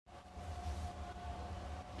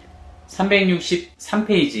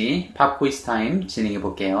363페이지 팝 quiz 타임 진행해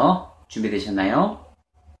볼게요. 준비되셨나요?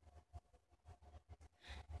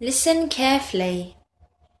 Listen carefully.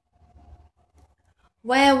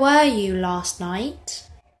 Where were you last night?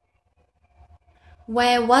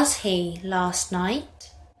 Where was he last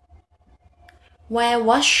night? Where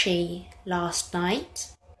was she last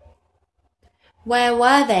night? Where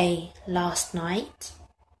were they last night?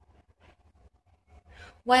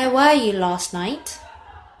 Where were you last night?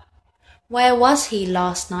 Where was he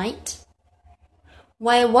last night?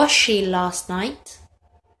 Where was she last night?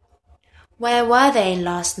 Where were they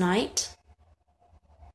last night?